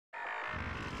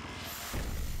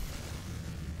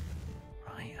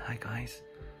Hi guys,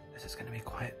 this is going to be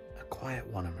quite a quiet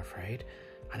one, I'm afraid.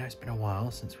 I know it's been a while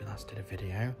since we last did a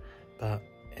video, but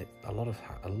a lot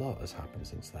has happened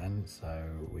since then. So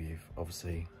we've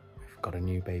got a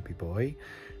new baby boy.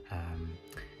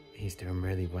 He's doing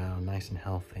really well, nice and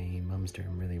healthy. Mum's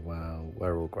doing really well.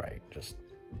 We're all great, just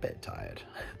a bit tired,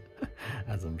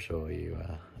 as I'm sure you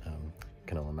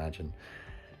can all imagine.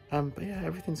 But yeah,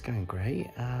 everything's going great.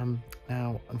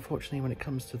 Now, unfortunately, when it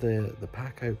comes to the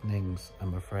pack openings,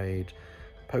 I'm afraid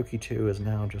Poki2 has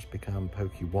now just become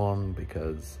PokiOne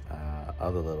because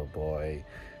other little boy,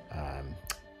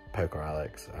 Poker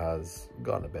Alex, has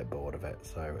gotten a bit bored of it.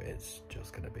 So it's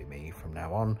just going to be me from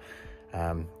now on.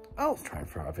 I'll try and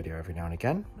throw out a video every now and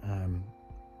again.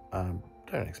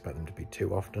 Don't expect them to be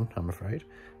too often, I'm afraid,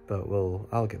 but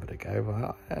I'll give it a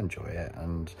go. I enjoy it,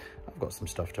 and I've got some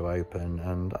stuff to open,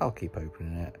 and I'll keep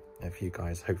opening it. If you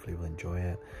guys hopefully will enjoy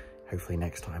it. Hopefully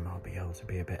next time I'll be able to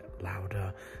be a bit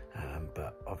louder,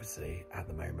 but obviously at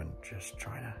the moment just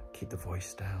trying to keep the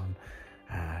voice down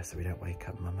so we don't wake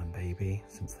up mum and baby,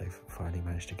 since they've finally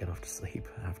managed to get off to sleep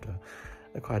after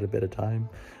quite a bit of time.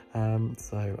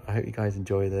 So I hope you guys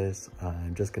enjoy this.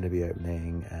 I'm just going to be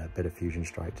opening a bit of Fusion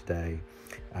Strike today.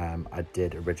 I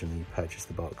did originally purchase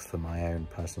the box for my own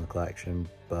personal collection,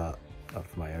 but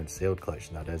for my own sealed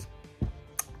collection, that is.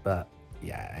 But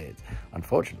yeah,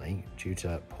 unfortunately, due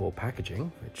to poor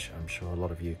packaging, which I'm sure a lot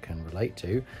of you can relate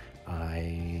to,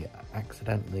 I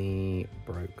accidentally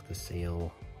broke the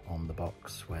seal on the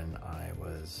box when I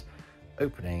was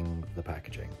opening the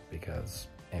packaging because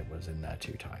it was in there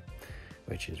too tight,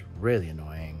 which is really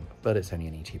annoying. But it's only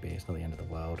an ETB, it's not the end of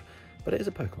the world. But it is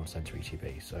a Pokemon Center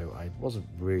ETB, so I wasn't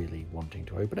really wanting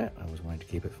to open it. I was wanting to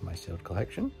keep it for my sealed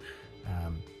collection.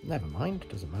 Never mind,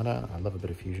 doesn't matter. I love a bit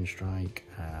of Fusion Strike.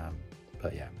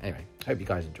 But yeah, anyway, hope you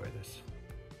guys enjoy this.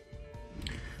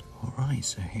 Alright,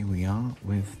 so here we are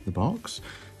with the box.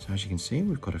 So as you can see,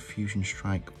 we've got a Fusion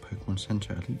Strike Pokemon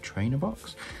Center Elite Trainer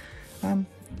box.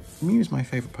 Mew is my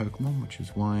favourite Pokemon, which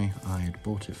is why I had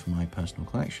bought it for my personal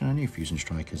collection. I knew Fusion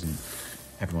Strike isn't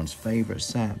everyone's favourite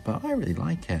set, but I really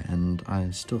like it, and I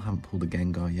still haven't pulled the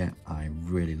Gengar yet. I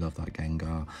really love that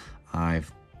Gengar.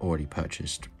 I've already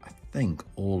purchased, I think,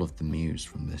 all of the Mews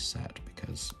from this set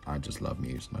because I just love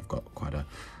Mews, and I've got quite a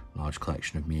large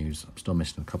collection of Mews. I'm still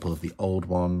missing a couple of the old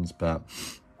ones, but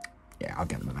yeah, I'll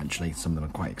get them eventually. Some of them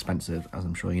are quite expensive, as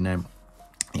I'm sure you know.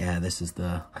 Yeah, this is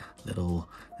the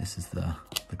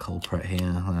culprit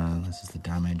here. This is the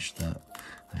damage that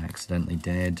I accidentally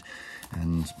did,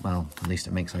 and well, at least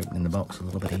it makes opening the box a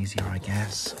little bit easier, I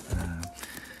guess.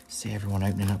 See everyone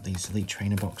opening up these Elite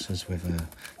Trainer boxes with a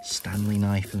Stanley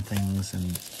knife and things,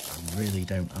 and I really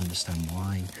don't understand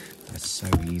why. It's so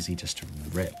easy just to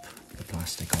rip the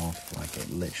plastic off. Like, it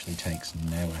literally takes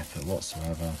no effort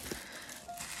whatsoever,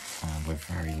 and with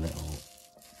very little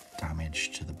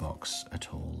damage to the box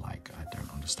at all. Like, I don't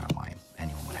understand why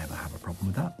anyone would ever have a problem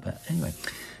with that. But anyway,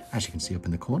 as you can see up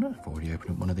in the corner, I've already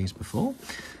opened up one of these before,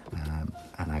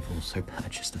 and I've also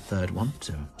purchased a third one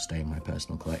to stay in my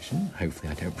personal collection.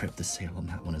 Hopefully I don't rip the seal on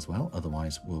that one as well,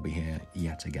 otherwise we'll be here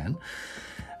yet again.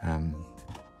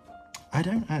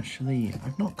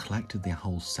 I've not collected the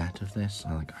whole set of this.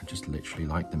 I just literally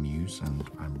like the Mews, and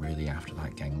I'm really after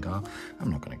that Gengar. I'm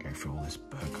not going to go through all this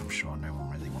book. I'm sure no one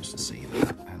really wants to see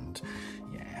that. And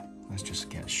yeah, let's just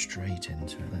get straight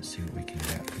into it. Let's see what we can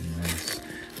get from this.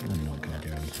 I'm not going to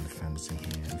do anything fancy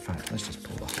here. In fact, let's just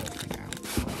pull the whole thing out.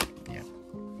 Yeah.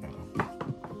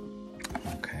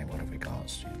 Okay, what have we got?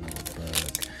 Let's do a little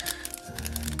book.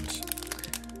 And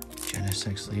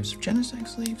Genesect sleeves. Genesect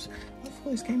sleeves? I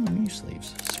thought this came with Mew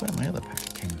sleeves. I swear my other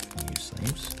pack came with Mew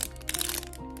sleeves.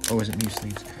 Or was it Mew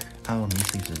sleeves? Oh, Mew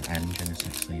sleeves and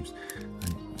Genesect sleeves.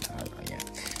 And, yeah.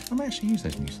 I might actually use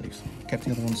those Mew sleeves. Kept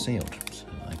the other one sealed, so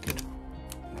I could...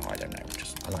 Oh, I don't know.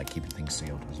 I like keeping things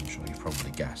sealed, as I'm sure you've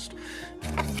probably guessed.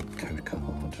 Code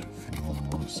card, if anyone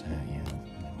wants it. Yeah,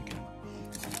 there we go.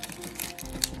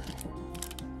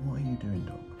 What are you doing,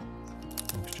 dog?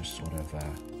 Dog's just sort of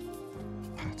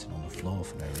patting on the floor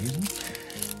for no reason.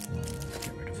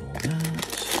 Get rid of all that. Yeah, there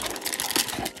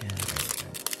we go.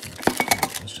 Okay,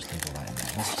 let's just leave all that in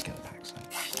there. Let's just get the packs out.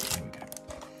 There we go.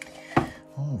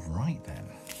 Alright then.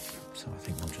 So I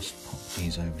think we'll just pop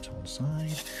these over to one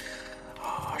side.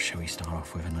 Oh, shall we start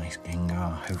off with a nice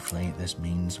Gengar? Hopefully this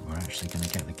means we're actually going to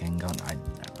get the Gengar. I know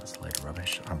that's a load of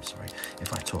rubbish. I'm sorry.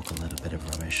 If I talk a little bit of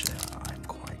rubbish, I'm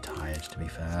quite tired, to be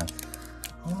fair.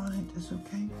 Alright, it's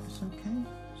okay. It's okay.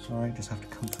 Sorry, just have to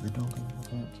comfort the dog a little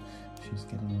bit. She's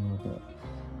getting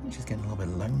a little bit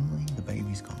lonely. The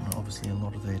baby's gotten obviously a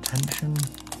lot of the attention,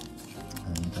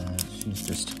 and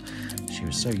she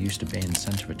was so used to being the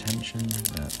centre of attention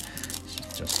that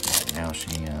just, now she,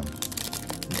 yeah,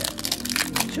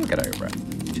 she'll get over it.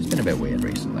 She's been a bit weird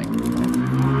recently.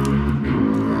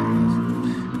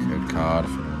 Code card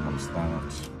if anyone wants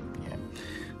that. Yeah,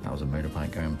 that was a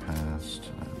motorbike going past,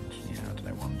 and yeah, I don't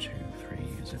know, 1, 2, 3,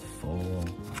 is it 4? I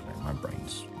don't know, my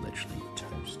brain's literally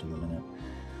toast at the minute.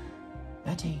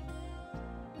 Betty!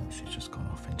 Oh, she's just gone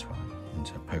off into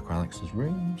Poker Alex's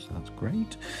room, so that's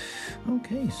great.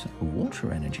 Okay, so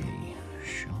water energy.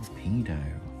 Sharpedo.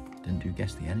 Didn't do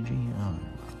guess the energy? Oh, well,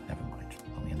 never mind.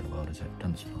 Not the end of the world, is it?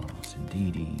 Dunsparce,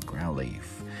 Indeedee,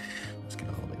 Growleaf. Let's get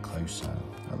a little bit closer.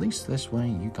 At least this way,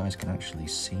 you guys can actually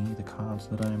see the cards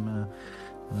that I'm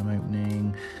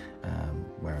opening.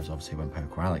 Whereas obviously when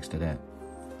Poker Alex did it.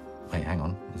 Wait, hang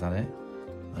on. Is that it?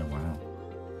 Oh wow.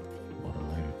 What a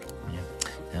load of, yeah.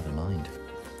 Never mind.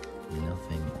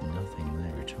 Nothing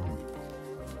there at all.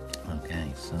 Okay,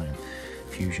 so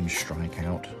Fusion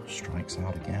Strikeout strikes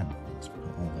out again. Let's put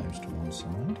all those to one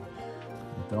side.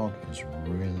 The dog is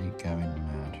really going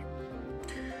mad.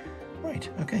 Right,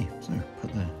 okay, so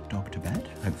put the dog to bed.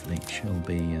 Hopefully she'll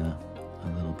be a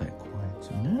little bit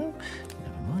quieter now.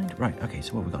 Never mind. Right, okay,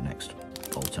 so what have we got next?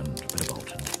 Bolton, a bit of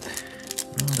Bolton.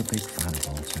 Not a big fan of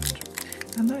Bolton.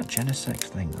 And that Genesect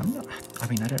thing, I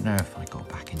mean, I don't know if I got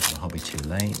back into the hobby too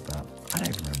late, but I don't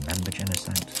even remember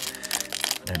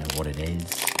Genesect. I don't know what it is.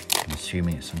 I'm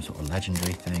assuming it's some sort of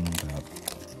legendary thing, but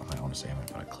I honestly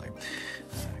haven't got a clue.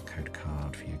 Code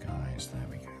card for you guys, there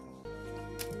we go.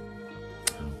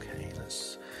 Okay,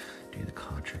 let's do the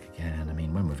card trick again. I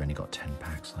mean, when we've only got 10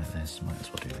 packs like this, might as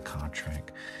well do the card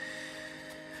trick.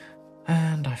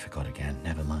 And I forgot again,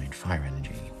 never mind, Fire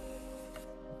Energy.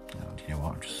 Oh, do you know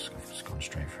what? I've just gone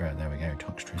straight through it. There we go.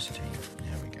 Toxtricity.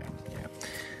 There we go. Yeah.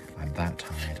 I'm that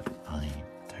tired. I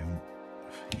don't.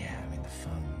 Yeah, I mean, the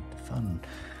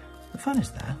fun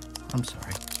is there. I'm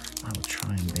sorry. I will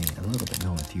try and be a little bit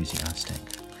more enthusiastic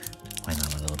when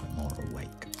I'm a little bit more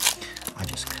awake. I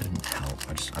just couldn't help.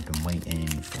 I've been waiting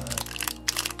for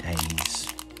days.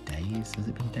 Days? Has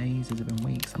it been days? Has it been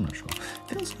weeks? I'm not sure.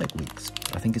 Feels like weeks.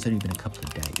 I think it's only been a couple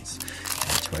of days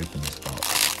to open this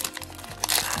box.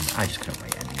 And I just couldn't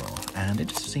wait anymore. And it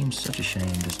just seems such a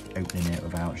shame just opening it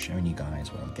without showing you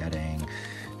guys what I'm getting.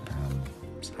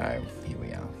 So here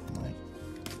we are. Right.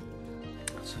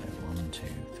 So 1, 2,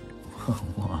 3.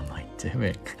 What am I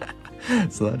doing?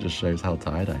 So that just shows how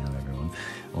tired I am, everyone.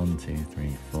 1, 2,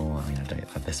 3, 4. I mean,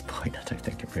 at this point, I don't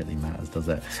think it really matters, does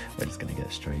it? We're just going to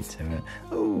get straight to it.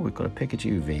 Oh, we've got a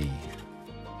Pikachu V.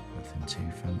 Nothing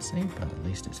too fancy, but at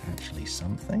least it's actually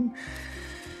something.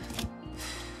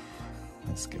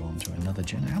 Let's go on to another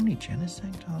How many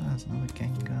Genesect are there? There's another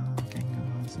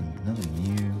Gengars, and another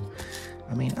Mew.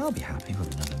 I mean, I'll be happy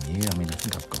with another Mew. I mean, I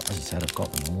think I've got, as I said, I've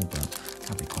got them all, but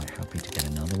I'll be quite happy to get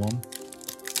another one.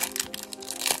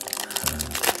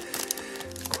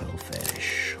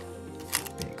 Quillfish.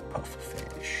 Big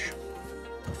pufferfish.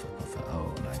 Puffer.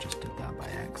 Oh, and I just did that by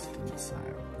accident, so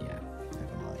yeah,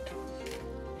 never mind.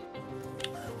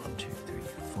 1, 2, 3,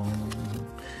 4.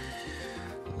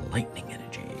 Lightning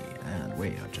energy. And we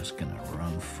are just gonna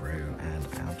run through and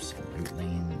absolutely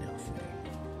nothing.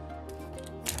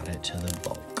 Add it to the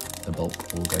bulk. The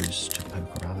bulk all goes to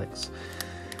Poker Alex.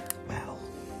 Well,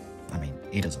 I mean,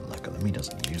 he doesn't look at them, he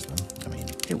doesn't use them. I mean,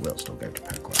 it will still go to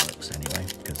Poker Alex anyway,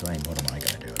 because I mean, what am I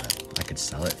gonna do with it? I could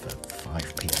sell it for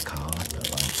 5p a card, but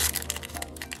like,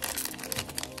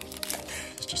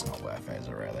 it's just not worth it, is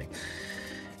it really?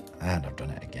 And I've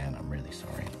done it again, I'm really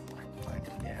sorry.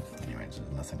 Yeah, anyways,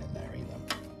 there's nothing in there either.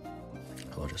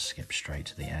 We'll just skip straight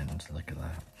to the end. Look at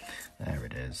that. There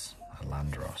it is. A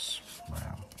Landros.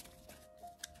 Wow.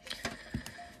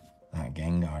 That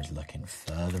Gengar is looking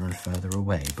further and further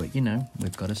away. But, you know,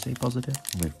 we've got to stay positive.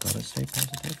 We've got to stay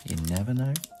positive. You never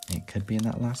know. It could be in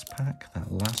that last pack.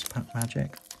 That last pack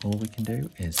magic. All we can do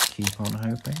is keep on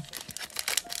hoping.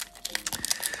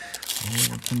 All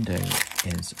we can do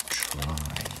is try.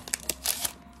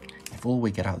 If all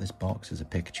we get out of this box is a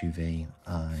Pikachu V,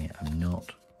 I am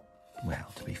not,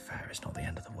 well, to be fair, it's not the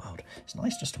end of the world. It's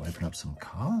nice just to open up some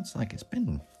cards. Like,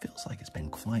 feels like it's been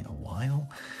quite a while.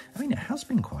 I mean, it has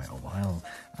been quite a while.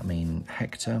 I mean,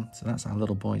 Hector, so that's our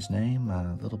little boy's name,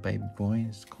 little baby boy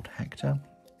is called Hector.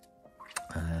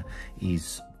 He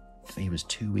was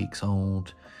 2 weeks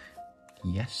old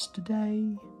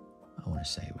yesterday. I want to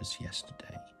say it was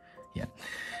yesterday. Yeah.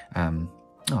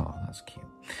 Oh, that's cute.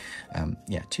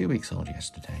 Yeah, 2 weeks old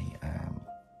yesterday.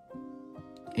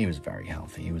 He was very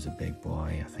healthy. He was a big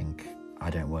boy. I think I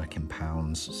don't work in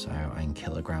pounds, so in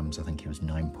kilograms, I think he was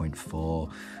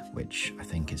 9.4, which I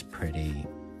think is a pretty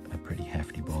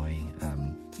hefty boy.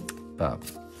 But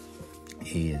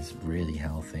he is really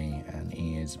healthy and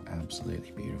he is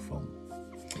absolutely beautiful.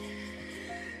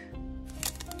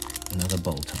 another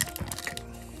bolt hunt pack.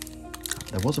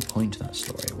 There was a point to that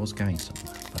story, it was going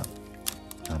somewhere, but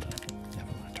I don't know,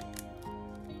 never mind.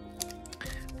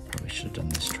 Probably should have done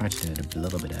this, tried to do it a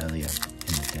little bit earlier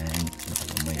in the day,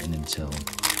 rather than waiting until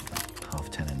like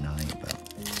 10:30 at night, but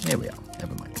here we are,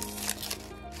 never mind.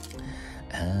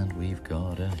 And we've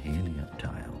got a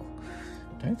helioptile.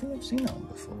 Don't think I've seen that one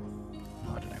before.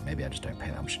 I don't know, maybe I just don't pay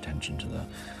that much attention to the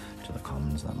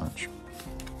commons that much.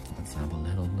 Let's have a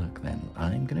little look then.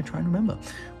 I'm going to try and remember.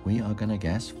 We are going to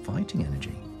guess fighting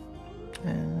energy.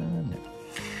 No.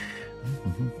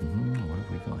 What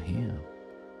have we got here?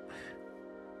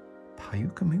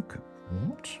 Pyukamuka.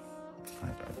 What?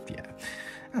 Yeah.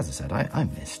 As I said, I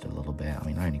missed a little bit. I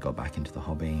mean, I only got back into the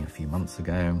hobby a few months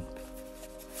ago.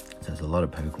 So there's a lot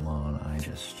of Pokemon I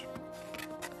just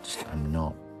I'm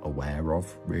not aware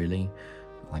of, really.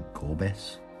 Like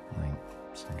Gorbis. Like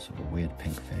some sort of weird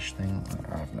pink fish thing.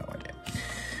 I have no idea.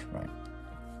 Right.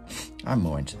 I'm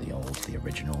more into the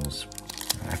originals.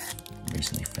 I've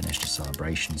recently finished a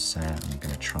celebration set. I'm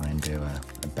going to try and do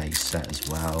a base set as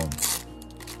well.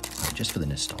 Just for the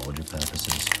nostalgia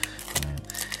purposes.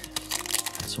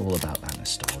 It's all about that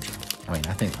nostalgia. I mean,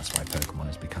 I think that's why Pokemon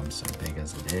has become so big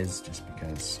as it is, just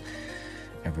because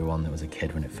everyone that was a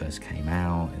kid when it first came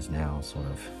out is now sort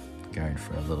of going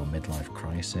for a little midlife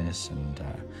crisis and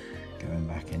going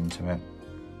back into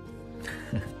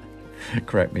it.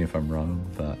 Correct me if I'm wrong,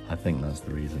 but I think that's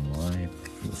the reason why.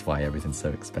 That's why everything's so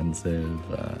expensive.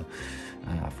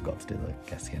 I forgot to do the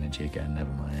guess the energy again,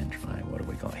 never mind. Right, what have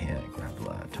we got here?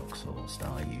 Graveler, Toxel,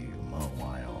 Staryu,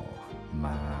 Mawile,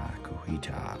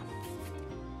 Makuhita,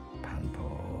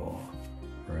 Panpo,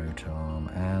 Rotom,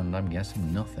 and I'm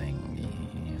guessing nothing.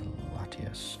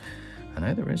 Latias. I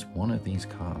know there is one of these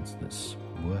cards that's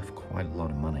worth quite a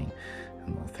lot of money,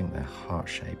 and I think they're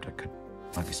heart-shaped.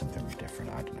 Might be something really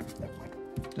different. I don't know. Never mind.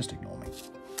 Just ignore me.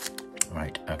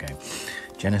 Right. Okay.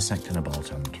 Genesect and a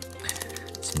Boltund.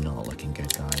 It's not looking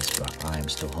good, guys, but I am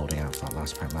still holding out for that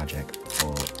last pack magic,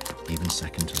 or even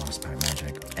second to last pack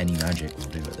magic. Any magic will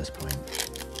do at this point.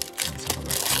 Let's have a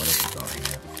look. What have we got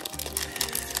here?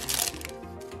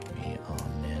 We are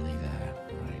nearly there.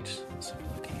 Right. Let's have a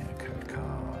look here. Code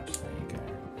card. There you go.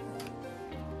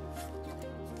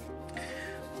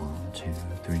 1, 2,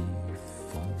 3,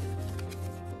 4.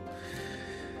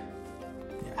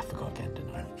 Yeah, I forgot again,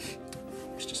 didn't I?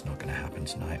 It's just not going to happen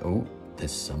tonight. Oh.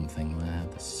 There's something there,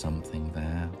 there's something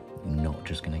there. I'm not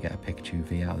just going to get a Pikachu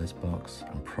V out of this box.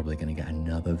 I'm probably going to get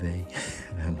another V.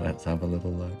 And let's have a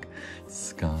little look.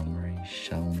 Skarmory,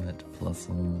 Shelmet,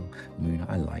 Plusle, Moona.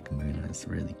 I like Moona, it's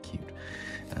really cute.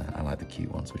 I like the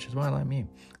cute ones, which is why I like Mew.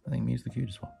 I think Mew's the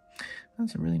cutest one.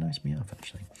 That's a really nice Meowth,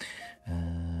 actually.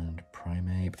 And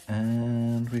Primeape.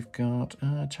 And we've got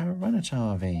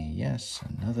Tyranitar V. Yes,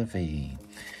 another V.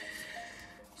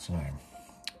 So...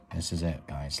 this is it,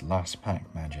 guys. Last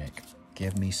pack magic.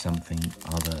 Give me something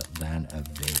other than a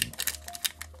V.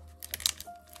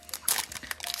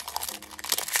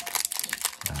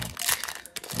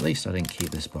 At least I didn't keep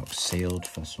this box sealed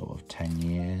for sort of 10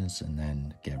 years and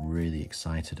then get really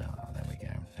excited. Oh, there we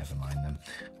go. Never mind them.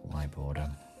 Why border?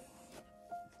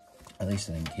 At least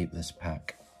I didn't keep this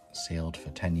pack sealed for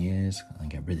 10 years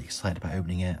and get really excited about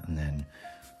opening it and then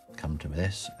come to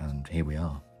this, and here we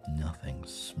are. Nothing.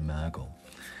 Smeargle.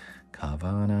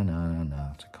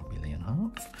 Carvana, to copy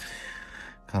Leonhardt,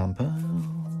 Campo,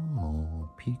 more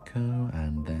Pico,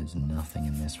 and there's nothing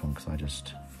in this one because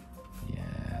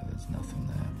yeah, there's nothing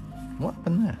there. What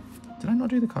happened there? Did I not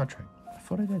do the card trick? I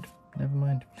thought I did. Never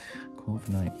mind.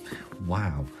 Corviknight.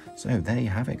 Wow. So there you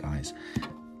have it, guys.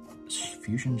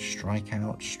 Fusion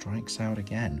Strikeout strikes out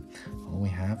again. All we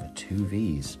have are 2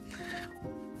 Vs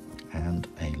and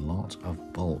a lot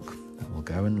of bulk that will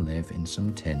go and live in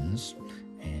some tins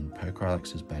in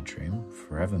PokiOne's bedroom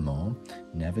forevermore,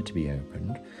 never to be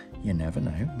opened. You never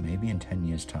know, maybe in 10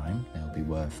 years time they'll be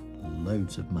worth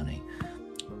loads of money.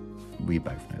 We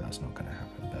both know that's not going to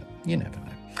happen, but you never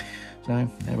know. So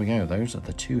there we go, those are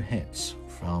the 2 hits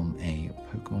from a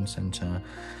Pokemon Center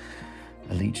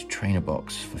Elite Trainer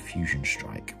box for Fusion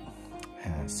Strike.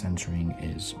 Centering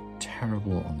is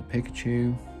terrible on the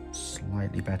Pikachu,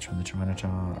 slightly better on the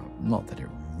Tyranitar. Not that it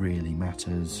really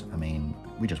matters. I mean,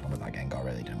 we just wanted that Gengar,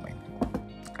 really, didn't we?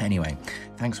 Anyway,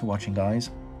 thanks for watching, guys.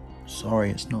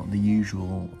 Sorry it's not the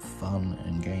usual fun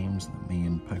and games that me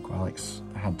and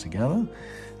PokiOne had together.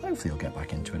 Hopefully he'll get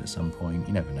back into it at some point.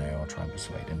 You never know, I'll try and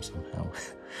persuade him somehow.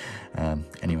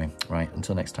 Anyway, right,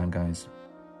 until next time, guys.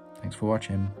 Thanks for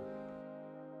watching.